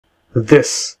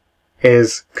this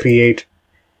is create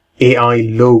AI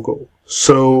logo.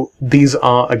 So these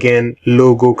are again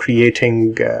logo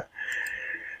creating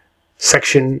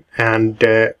section, and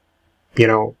you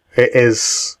know, it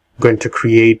is going to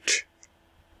create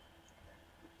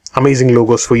amazing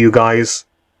logos for you guys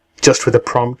just with a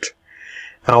prompt.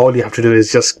 And all you have to do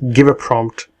is just give a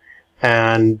prompt,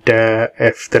 and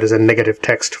if there is a negative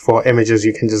text for images,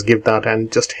 you can just give that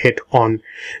and just hit on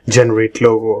generate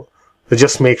logo. So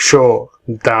just make sure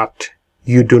that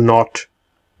you do not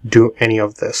do any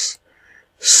of this.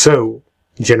 So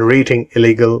generating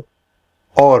illegal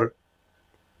or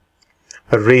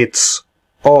rates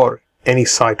or any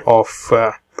site of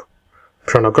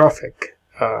pornographic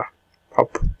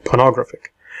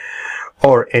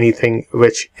or anything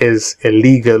which is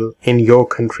illegal in your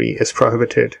country is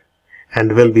prohibited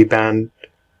and will be banned.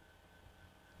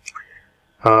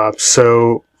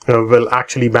 Will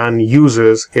actually ban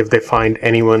users if they find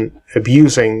anyone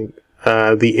abusing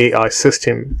the AI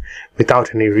system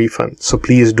without any refund. So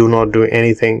please do not do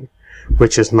anything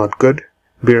which is not good.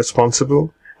 Be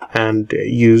responsible and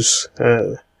use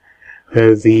the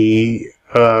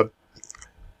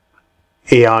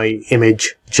AI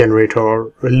image generator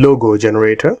or logo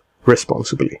generator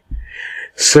responsibly.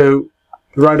 So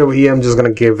right over here, I'm just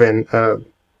going to give in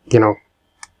you know,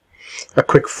 a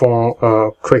quick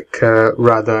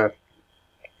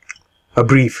a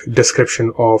brief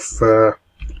description of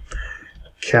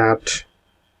cat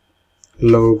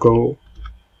logo.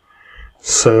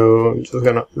 So I'm just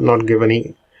gonna not give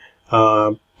any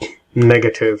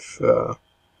negative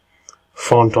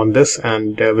font on this,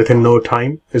 and within no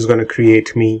time is going to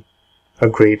create me a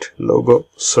great logo.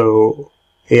 So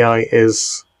AI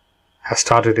has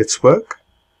started its work,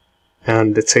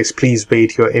 and it says please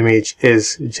wait, your image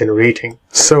is generating.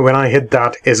 So when I hit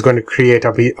that, it's going to create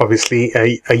obviously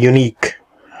a unique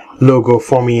logo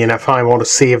for me, and if I want to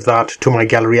save that to my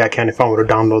gallery, I can. If I want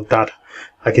to download that,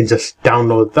 I can just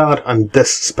download that, and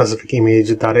this specific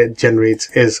image that it generates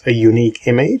is a unique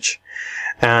image,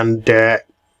 and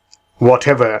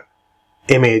whatever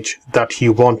image that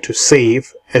you want to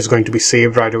save is going to be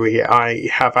saved right over here. I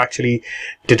have actually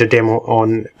did a demo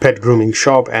on pet grooming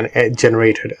shop, and it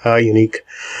generated a unique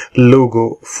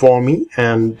logo for me,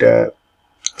 and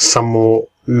some more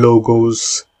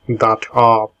logos that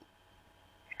are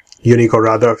unique, or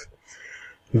rather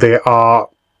they are,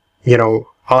 you know,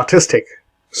 artistic.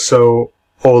 So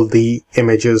all the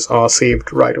images are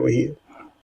saved right over here.